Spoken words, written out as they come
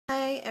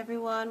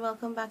everyone,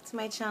 welcome back to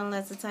my channel.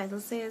 As the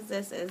title says,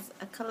 this is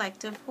a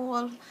collective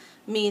haul,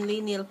 mainly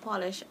nail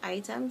polish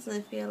items, and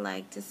if you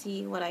like to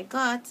see what I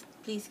got,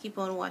 please keep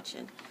on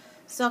watching.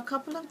 So a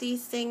couple of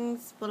these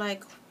things were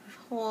like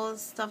haul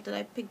stuff that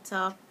I picked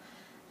up,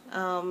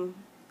 a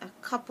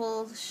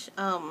couple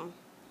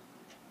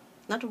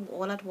not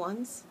all at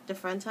once,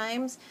 different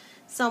times.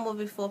 Some were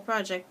before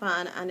Project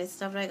Pan, and the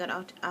stuff that I got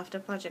out after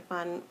Project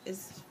Pan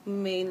is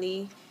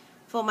mainly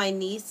for my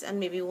niece and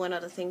maybe one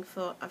other thing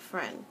for a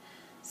friend.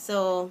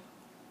 So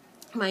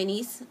my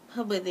niece,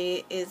 her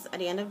birthday is at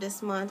the end of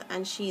this month,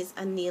 and she is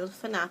a nail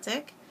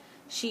fanatic.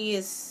 She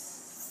is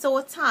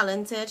so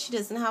talented. She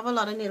doesn't have a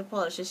lot of nail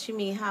polishes. She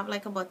may have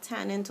like about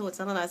 10 in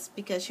total, and that's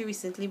because she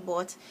recently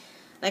bought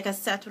like a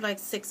set with like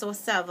 6 or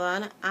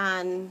 7.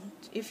 And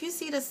if you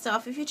see the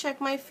stuff, if you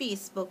check my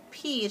Facebook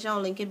page,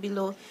 I'll link it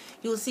below,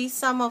 you'll see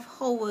some of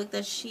her work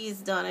that she's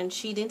done. And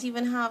she didn't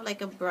even have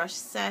like a brush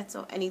set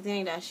or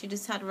anything like that. She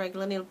just had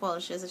regular nail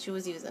polishes that she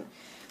was using.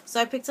 So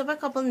I picked up a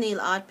couple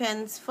nail art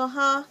pens for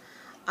her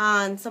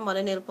and some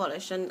other nail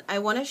polish, and I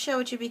want to share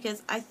with you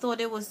because I thought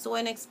it was so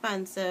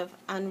inexpensive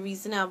and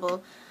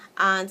reasonable.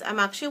 And I'm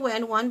actually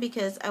wearing one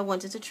because I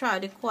wanted to try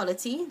the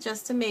quality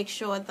just to make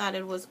sure that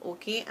it was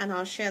okay, and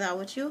I'll share that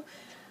with you.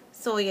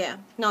 So yeah,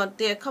 now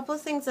there are a couple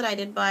of things that I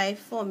did buy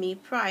for me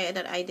prior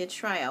that I did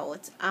try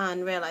out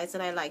and realized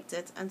that I liked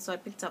it, and so I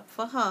picked up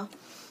for her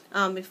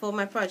before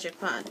my project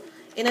plan.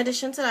 In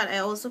addition to that, I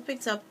also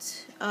picked up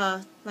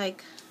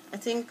like I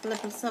think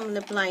some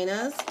lip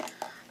liners.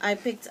 I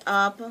picked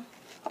up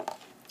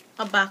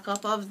a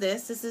backup of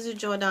this. This is a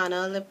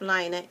Jordana lip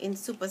liner in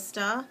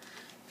Superstar.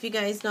 If you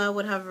guys know, I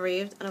would have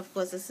raved, and of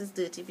course this is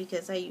dirty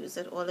because I use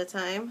it all the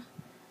time.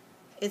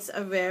 It's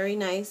a very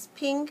nice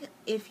pink.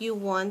 If you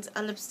want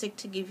a lipstick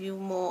to give you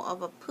more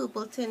of a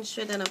purple tinge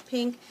than a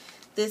pink,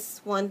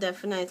 this one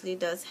definitely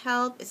does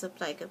help. It's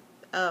like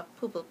a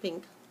purple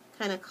pink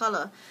kind of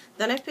color.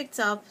 Then I picked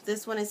up,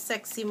 this one is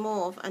Sexy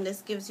Mauve, and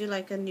this gives you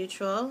like a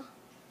neutral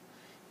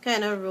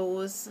kind of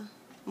rose,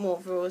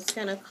 mauve rose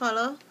kind of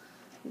color.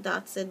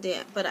 That's it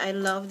there. But I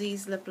love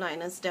these lip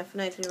liners,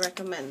 definitely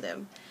recommend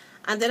them.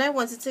 And then I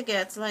wanted to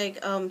get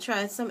like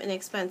try some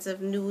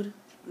inexpensive nude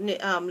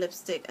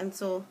lipstick, and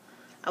so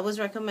I was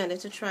recommended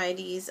to try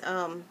these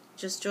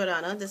just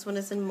Jordana. This one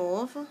is in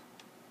mauve,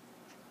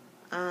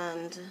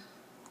 and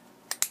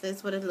this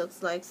is what it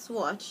looks like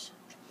swatch.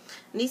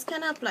 And these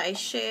kind of apply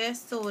sheer,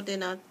 so they're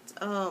not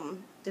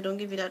they don't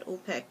give you that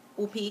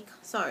opaque,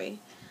 sorry.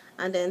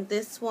 And then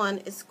this one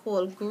is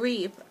called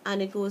Grape,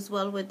 and it goes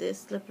well with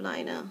this lip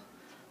liner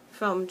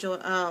from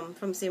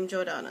same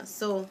Jordana.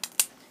 So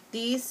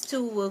these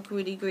two work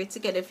really great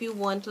together. If you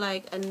want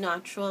like a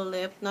natural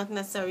lip, not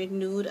necessarily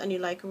nude, and you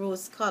like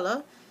rose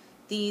color,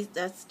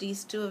 that's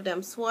these two of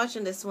them swatch.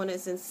 And this one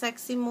is in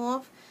Sexy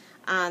Mauve,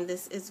 and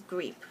this is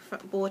Grape.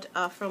 Both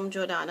are from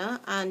Jordana,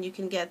 and you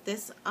can get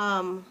this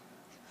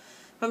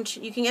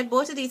you can get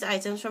both of these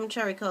items from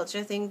Cherry Culture.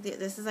 I think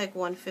this is like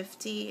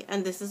 $150,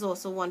 and this is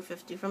also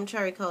 $150 from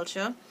Cherry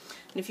Culture.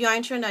 And if you are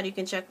in Trinidad, you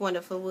can check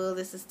Wonderful World.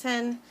 This is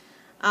 $10.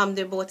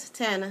 They're both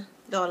 $10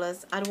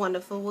 at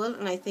Wonderful World,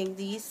 and I think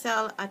these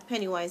sell at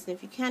Pennywise. And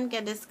if you can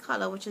get this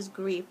color, which is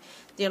Grape,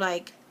 they're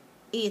like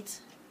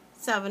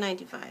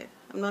 $7.95.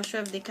 I'm not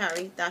sure if they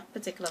carry that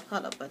particular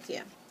color, but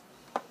yeah.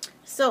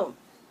 So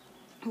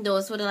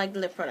those were the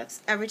lip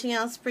products. Everything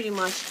else pretty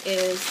much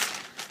is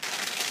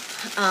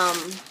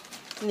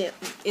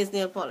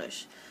nail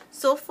polish.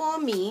 So for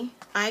me,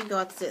 I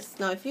got this.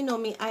 Now if you know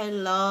me, I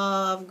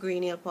love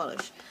green nail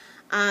polish.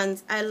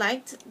 And I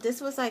liked,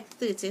 this was like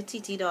 30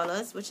 TT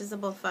dollars, which is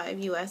about 5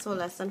 US or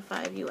less than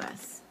 5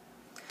 US.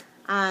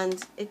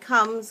 And it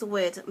comes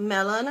with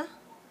melon,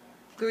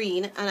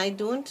 green, and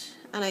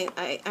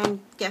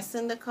I'm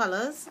guessing the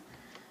colors.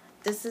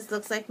 This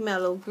looks like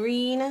mellow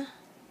green,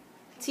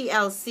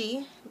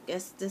 TLC,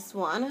 guess this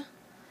one,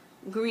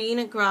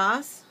 green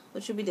grass,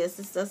 which would be this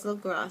does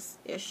look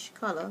grass-ish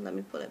color. Let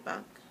me pull it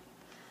back.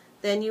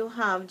 Then you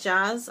have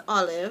jazz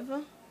olive,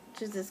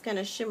 which is this kind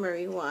of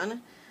shimmery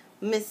one.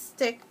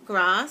 Mystic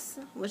Grass,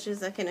 which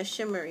is a kind of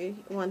shimmery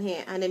one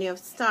here, and then you have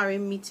Starry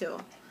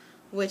Meteor,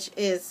 which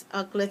is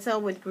a glitter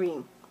with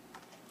green.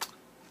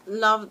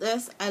 Love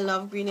this. I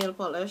love green nail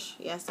polish.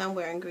 Yes, I'm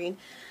wearing green.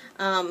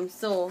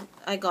 So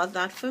I got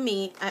that for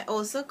me. I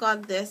also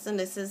got this, and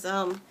this is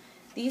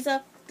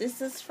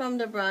this is from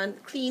the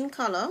brand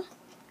Kleancolor.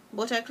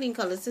 Both are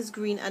Kleancolor. This is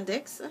Green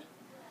Addicts,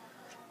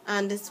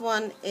 and this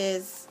one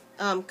is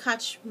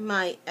Catch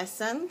My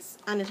Essence,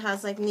 and it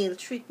has like nail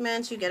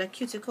treatment. You get a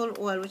cuticle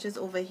oil, which is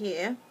over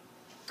here.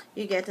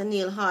 You get a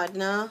nail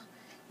hardener.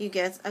 You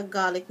get a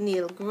garlic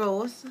nail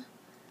growth,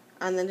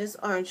 and then this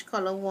orange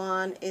color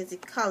one is a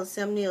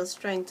calcium nail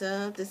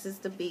strengthener. This is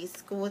the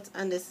base coat,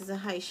 and this is a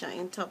high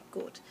shine top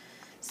coat.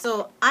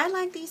 So I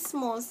like these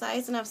small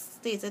size, and I've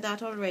stated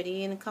that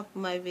already in a couple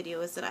of my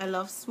videos that I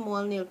love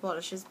small nail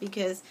polishes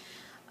because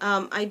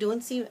I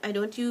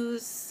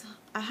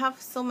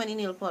have so many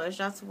nail polish,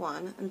 that's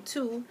one. And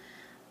two,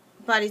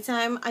 by the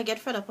time I get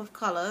fed up of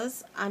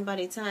colors, and by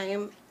the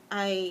time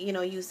I, you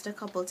know, used it a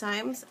couple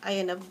times, I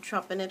end up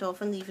dropping it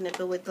off and leaving it.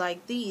 But with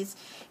like these,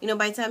 you know,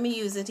 by the time you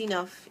use it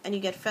enough and you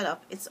get fed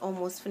up, it's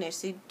almost finished.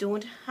 So you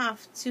don't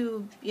have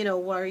to, you know,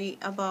 worry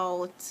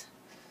about,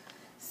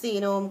 see,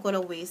 you know, I'm going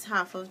to waste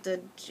half of the,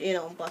 you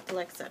know, bottle,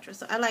 etc.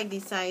 So I like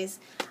this size,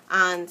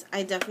 and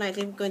I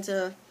definitely am going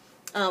to,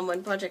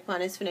 when Project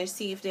Pan is finished,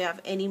 see if they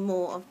have any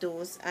more of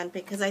those and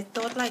pick, because I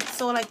thought like,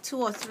 saw like 2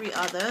 or 3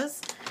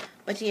 others.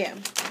 But yeah,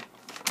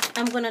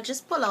 I'm going to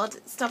just pull out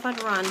stuff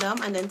at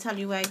random and then tell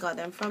you where I got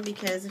them from,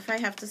 because if I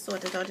have to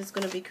sort it out, it's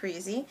going to be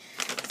crazy.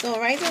 So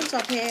right on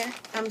top here,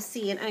 I'm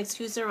seeing, and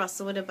excuse the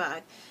rustle with the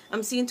bag,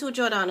 I'm seeing 2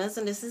 Jordanas,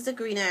 and this is the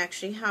green I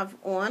actually have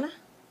on.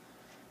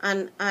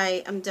 And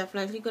I am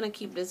definitely going to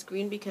keep this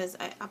green because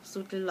I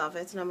absolutely love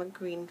it, and I'm a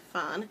green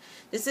fan.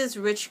 This is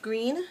Rich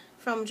Green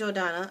from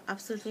Jordana.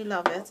 Absolutely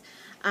love it.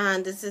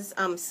 And this is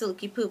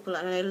Silky Purple,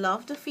 and I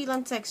love the feel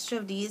and texture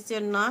of these.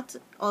 They're not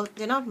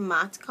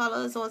matte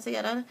colors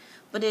altogether,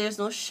 but there's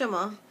no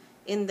shimmer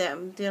in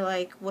them. They're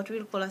like what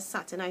we'll call a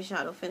satin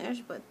eyeshadow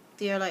finish, but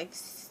they're like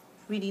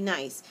really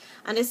nice.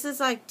 And this is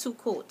like 2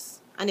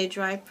 coats, and they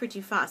dry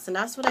pretty fast, and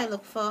that's what I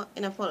look for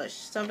in a polish,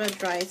 stuff that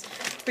dries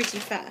pretty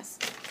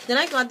fast. Then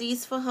I got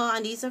these for her,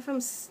 and these are from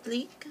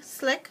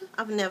Slick.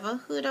 I've never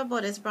heard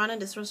about this brand,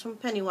 and this was from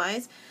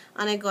Pennywise.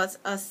 And I got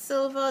a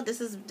silver, this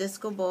is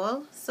Disco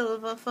Ball,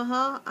 silver for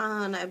her,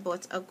 and I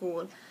bought a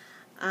gold.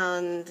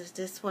 And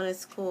this one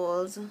is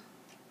called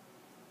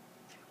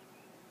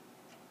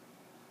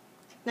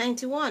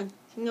 91,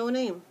 no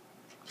name.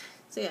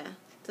 So yeah,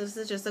 so this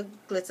is just a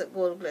glitter,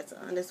 gold glitter,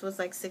 and this was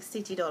like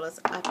 $60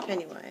 at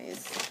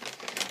Pennywise.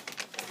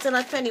 So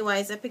at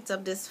Pennywise, I picked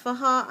up this for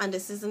her, and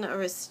this is an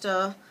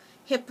Arista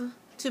Hip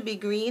to be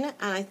green, and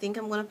I think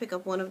I'm going to pick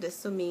up one of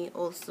this for me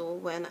also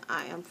when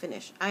I am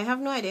finished. I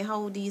have no idea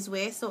how these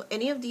wear, so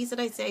any of these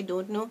that I say I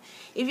don't know,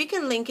 if you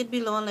can link it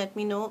below and let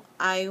me know,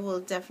 I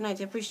will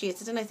definitely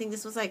appreciate it. And I think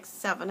this was like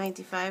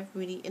 $7.95,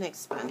 really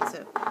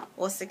inexpensive,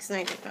 or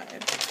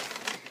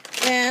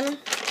 $6.95. Then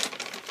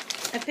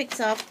I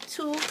picked up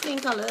 2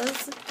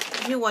 Kleancolors.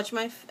 If you watch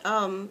my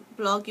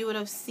blog, you would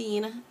have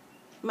seen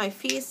my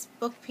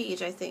Facebook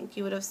page, I think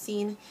you would have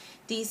seen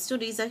these 2.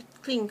 These are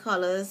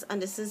Kleancolors,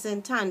 and this is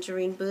in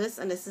Tangerine Burst,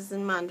 and this is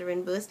in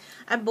Mandarin Burst.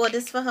 I bought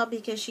this for her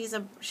because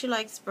she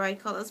likes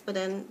bright colors, but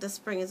then the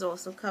spring is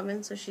also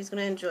coming, so she's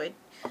gonna enjoy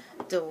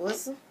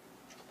those.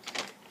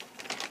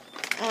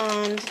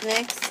 And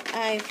next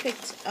I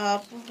picked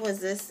up was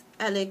this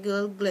LA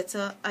Girl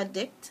Glitter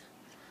Addict,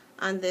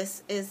 and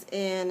this is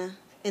in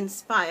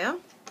Inspire.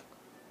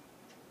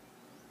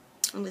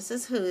 And this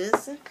is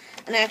hers,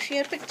 and I actually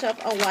had picked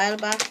up a while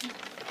back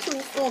 2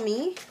 for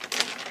me.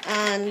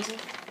 And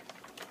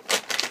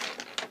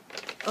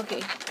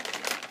okay,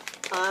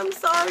 I'm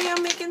sorry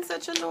I'm making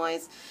such a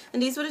noise.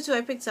 And these were the 2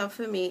 I picked up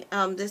for me.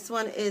 This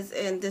one is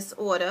in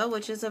Disorder,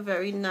 which is a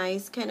very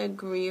nice kind of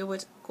gray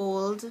with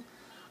gold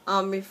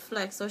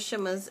reflects or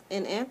shimmers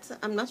in it.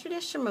 I'm not really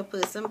a shimmer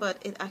person, but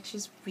it actually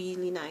is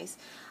really nice.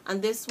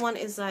 And this one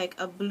is like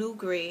a blue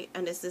gray,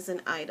 and this is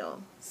an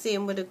Idol,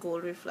 same with the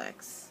gold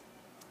reflects.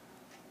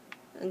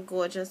 And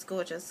gorgeous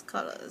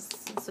colors.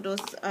 So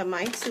those are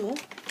my 2.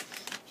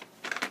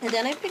 And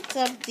then I picked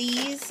up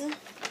these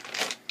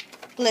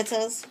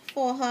glitters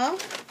for her.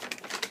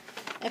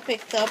 I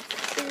picked up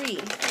 3.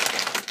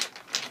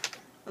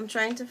 I'm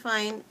trying to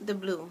find the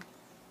blue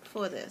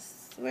for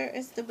this. Where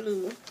is the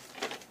blue?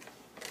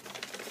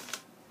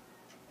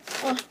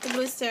 Oh, the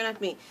blue is staring at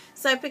me.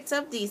 So I picked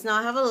up these. Now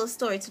I have a little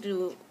story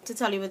to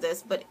tell you with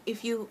this, but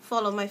if you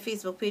follow my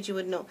Facebook page, you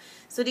would know.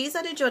 So these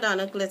are the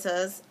Jordana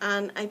glitters,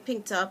 and I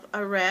picked up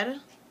a red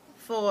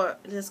for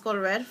this called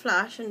Red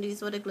Flash, and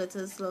these what the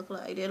glitters look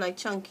like. They're like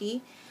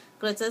chunky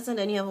glitters, and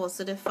then you have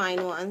also the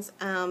fine ones.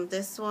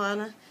 This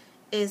one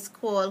is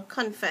called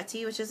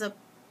Confetti, which is a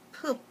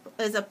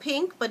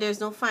pink, but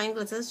there's no fine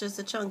glitters, just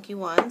the chunky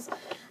ones.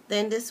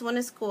 Then this one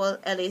is called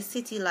LA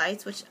City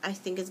Lights, which I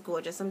think is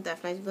gorgeous. I'm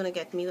definitely going to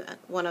get me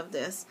one of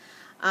this.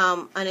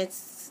 And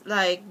it's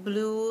like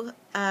blue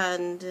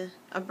and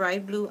a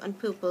bright blue and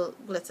purple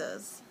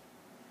glitters.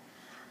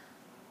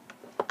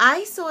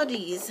 I saw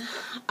these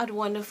at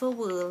Wonderful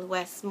World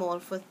West Mall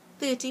for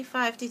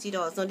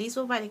 $35. Now these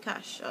were by the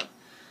cash shop.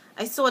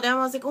 I saw them,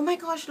 I was like, oh my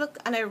gosh, look,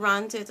 and I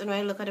ran to it, and when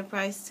I look at the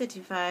price,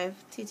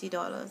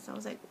 $35. I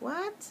was like,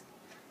 what?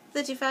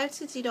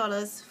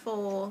 $35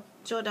 for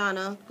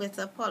Jordana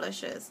glitter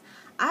polishes.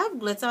 I have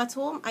glitter at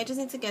home. I just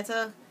need to get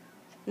a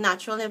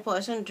natural nail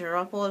polish and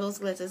drop all those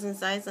glitters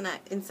inside,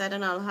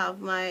 and I'll have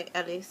my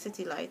LA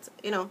City Lights.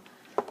 You know,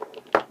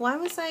 why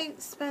must I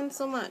spend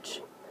so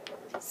much?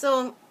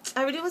 So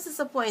I really was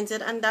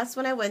disappointed, and that's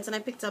when I went and I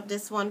picked up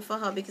this one for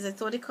her because I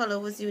thought the color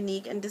was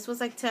unique, and this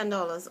was like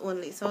 $10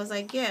 only. So I was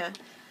like, yeah,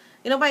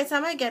 you know, by the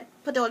time I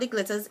put all the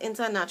glitters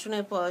into a natural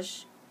nail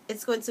polish,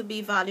 it's going to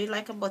be valued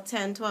like about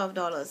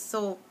 $10-12.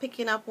 So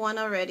picking up one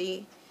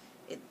already,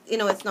 you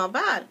know, it's not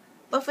bad.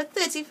 But for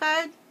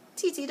 $35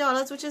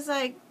 TT, which is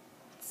like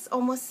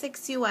almost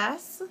 $6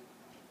 US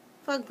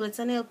for a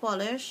glitter nail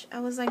polish, I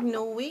was like,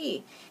 no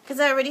way, because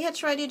I already had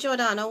tried the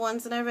Jordana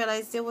ones and I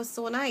realized they were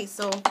so nice.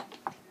 So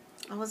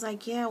I was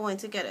like, yeah, I want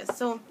to get it.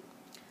 So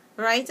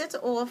write it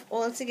off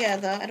all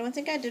together. I don't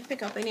think I did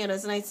pick up any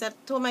others, and I said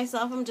to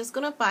myself, I'm just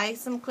gonna buy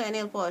some clear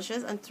nail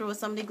polishes and throw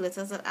some of the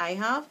glitters that I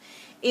have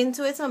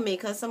into it and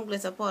make her some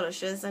glitter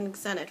polishes and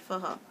send it for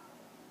her.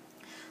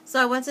 So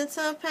I went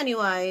into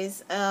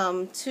Pennywise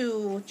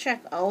to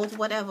check out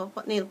whatever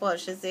nail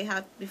polishes they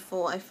had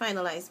before I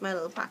finalized my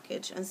little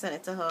package and sent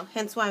it to her.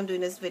 Hence why I'm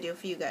doing this video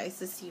for you guys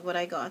to see what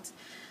I got.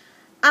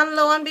 And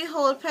lo and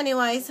behold,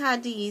 Pennywise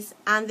had these,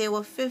 and they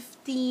were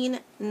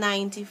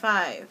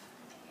 $15.95.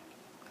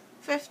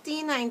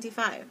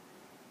 $15.95.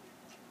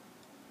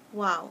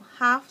 Wow,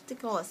 half the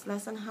cost,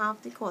 less than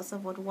half the cost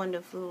of what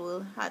Wonderful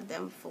World had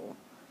them for.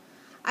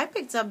 I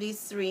picked up these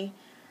three,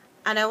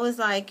 and I was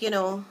like, you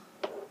know,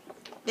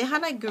 they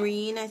had like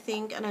green, I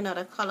think, and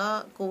another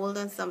color, gold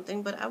and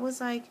something, but I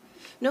was like,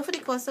 you know, for the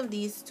cost of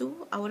these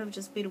two, I would have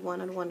just paid one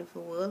at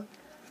Wonderful World.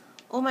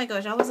 Oh my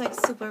gosh, I was like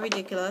super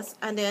ridiculous.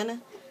 And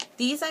then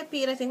these I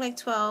paid, I think, like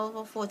 $12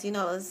 or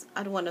 $14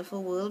 at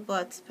Wonderful World,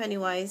 but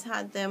Pennywise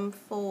had them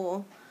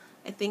for,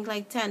 I think,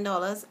 like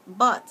 $10,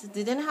 but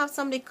they didn't have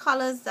some of the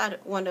colors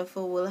that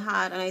Wonderful World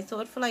had, and I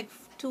thought for like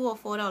 $2 or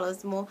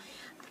 $4 more,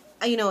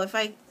 you know, if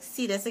I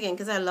see this again,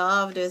 because I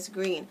love this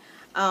green,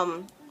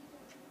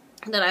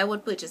 that I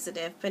would purchase it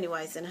if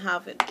Pennywise didn't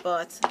have it.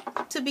 But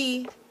to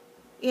be,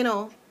 you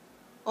know,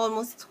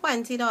 almost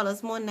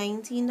 $20 more,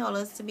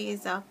 $19 to be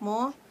exact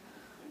more.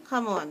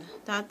 Come on,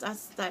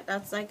 that's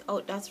like, oh,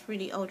 that's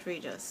really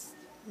outrageous,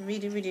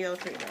 really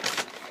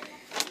outrageous.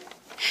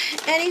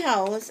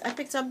 Anyhow, I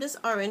picked up this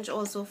orange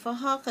also for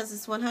her because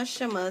this one has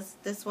shimmers.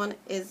 This one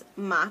is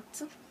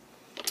matte.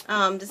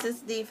 This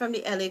is from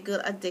the LA Girl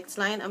Addict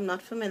line. I'm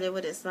not familiar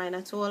with this line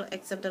at all,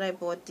 except that I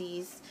bought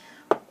these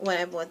when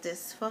I bought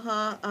this for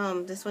her.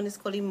 This one is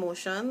called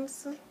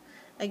Emotions.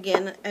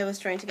 Again, I was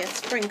trying to get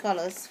spring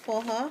colors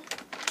for her.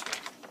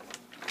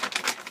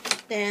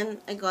 Then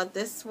I got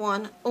this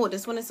one. Oh,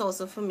 this one is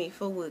also for me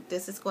for work.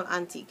 This is called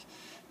Antique.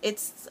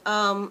 It's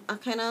a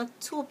kind of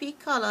taupey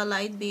color,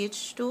 light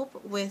beige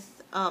taupe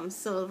with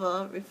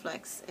silver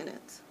reflex in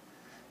it.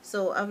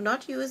 So I've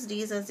not used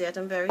these as yet.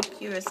 I'm very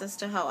curious as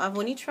to how. I've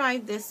only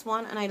tried this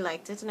one and I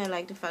liked it, and I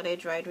liked the fact that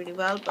it dried really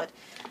well. But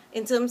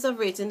in terms of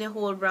rating the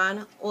whole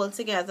brand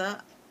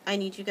altogether, I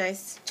need you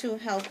guys to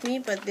help me,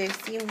 but they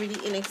seem really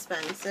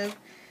inexpensive.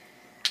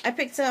 I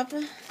picked up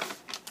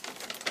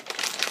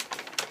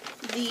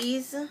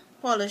these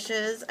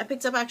polishes. I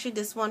picked up actually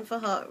this one for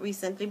her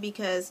recently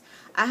because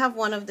I have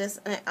one of this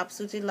and I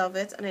absolutely love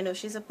it, and I know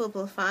she's a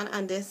purple fan,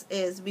 and this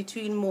is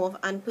between mauve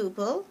and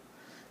purple.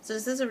 So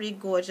this is a really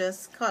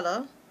gorgeous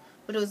color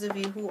for those of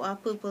you who are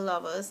purple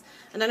lovers.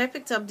 And then I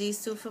picked up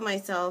these two for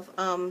myself,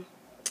 and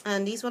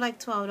these were like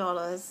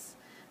 $12,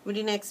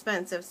 really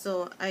inexpensive,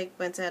 so I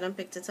went ahead and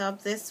picked it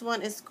up. This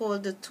one is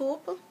called the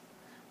taupe,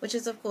 which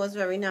is of course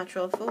very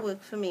natural for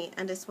work for me,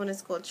 and this one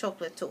is called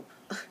chocolate taupe.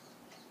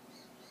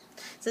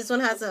 So this one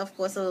has, of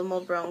course, a little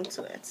more brown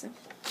to it.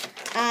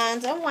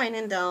 And I'm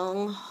winding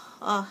down.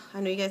 Oh, I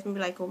know you guys may be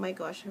like, oh my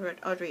gosh,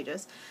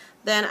 outrageous.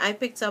 Then I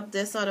picked up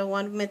this other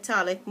one,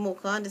 metallic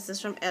mocha. This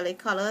is from LA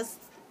Colors.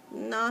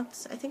 I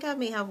think I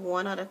may have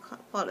one other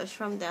polish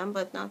from them,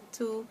 but not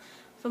too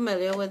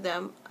familiar with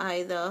them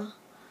either.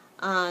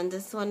 And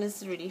this one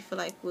is really for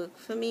like work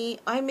for me.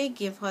 I may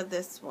give her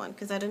this one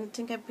because I don't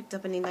think I picked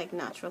up any like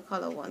natural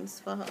color ones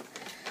for her.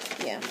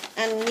 Yeah.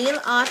 And nail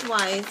art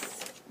wise,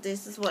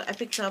 this is what I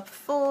picked up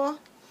for.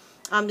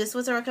 This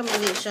was a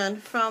recommendation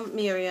from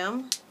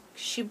Miriam.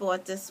 She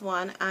bought this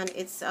one, and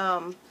it's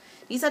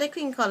these are the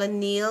Kleancolor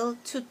nail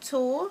to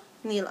toe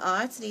nail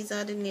art. These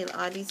are the nail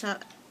art. These are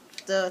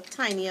the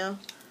tinier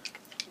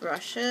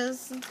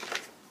brushes.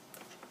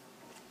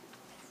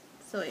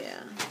 So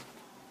yeah,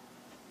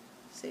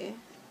 see.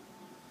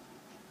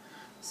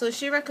 So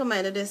she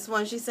recommended this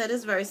one. She said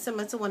it's very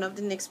similar to one of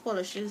the NYX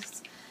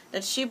polishes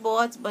that she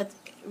bought, but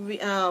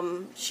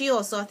she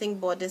also, I think,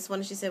 bought this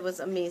one. She said it was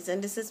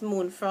amazing. This is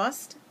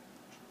Moonfrost.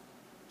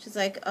 She's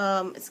like,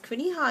 it's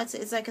pretty hard.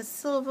 It's like a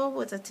silver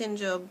with a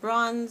tinge of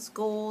bronze,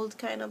 gold,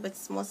 kind of, but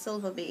it's more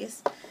silver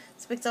base.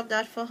 So picked up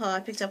that for her. I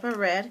picked up a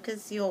red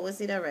because you always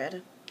need a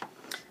red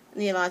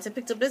nail art. I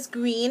picked up this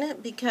green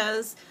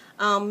because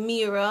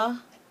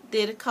Mira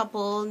did a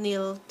couple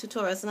nail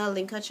tutorials, and I'll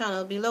link her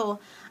channel below,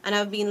 and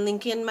I've been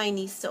linking my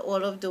niece to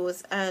all of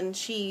those, and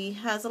she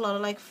has a lot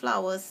of like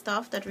flower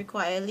stuff that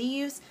require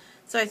leaves,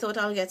 so I thought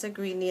I'll get a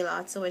green nail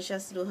art, so when she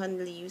has to do her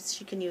leaves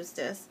she can use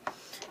this.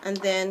 And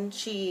then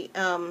she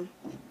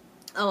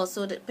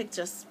also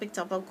picked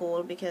up a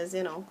gold because,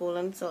 you know, gold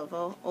and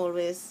silver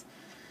always,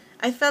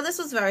 I felt this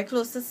was very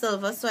close to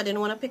silver, so I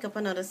didn't want to pick up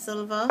another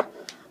silver,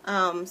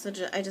 so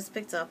I just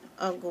picked up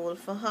a gold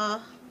for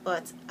her.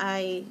 But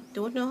I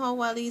don't know how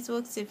well these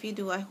work, so if you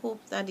do, I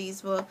hope that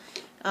these were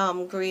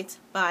great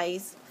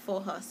buys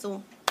for her.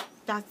 So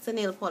that's the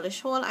nail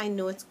polish haul. I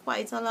know it's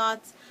quite a lot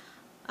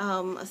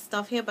of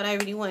stuff here, but I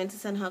really wanted to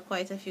send her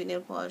quite a few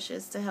nail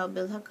polishes to help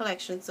build her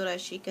collection so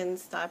that she can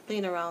start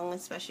playing around,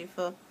 especially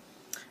for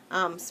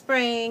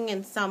spring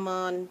and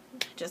summer, and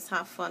just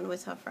have fun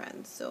with her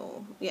friends.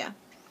 So yeah,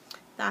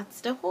 that's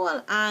the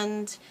haul.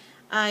 And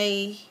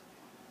I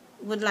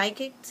would like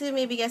it to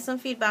maybe get some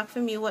feedback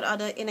from you, what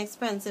other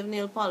inexpensive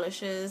nail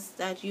polishes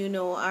that you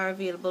know are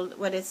available,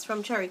 whether it's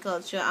from Cherry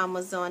Culture,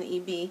 Amazon,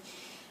 eBay,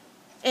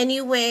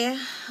 anywhere.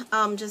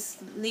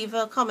 Just leave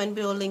a comment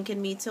below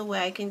linking me to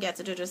where I can get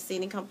it, or just see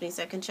any company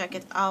so I can check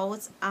it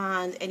out,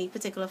 and any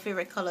particular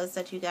favorite colors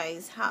that you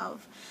guys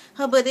have.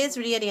 Her birthday is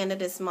really at the end of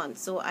this month,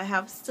 so I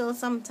have still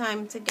some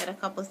time to get a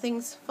couple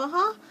things for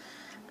her,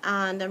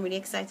 and I'm really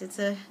excited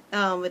to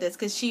with this,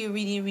 because she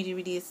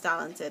really is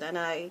talented. And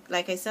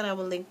like I said, I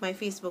will link my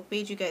Facebook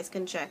page. You guys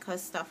can check her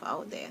stuff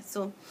out there.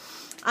 So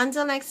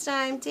until next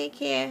time, take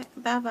care.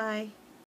 Bye bye.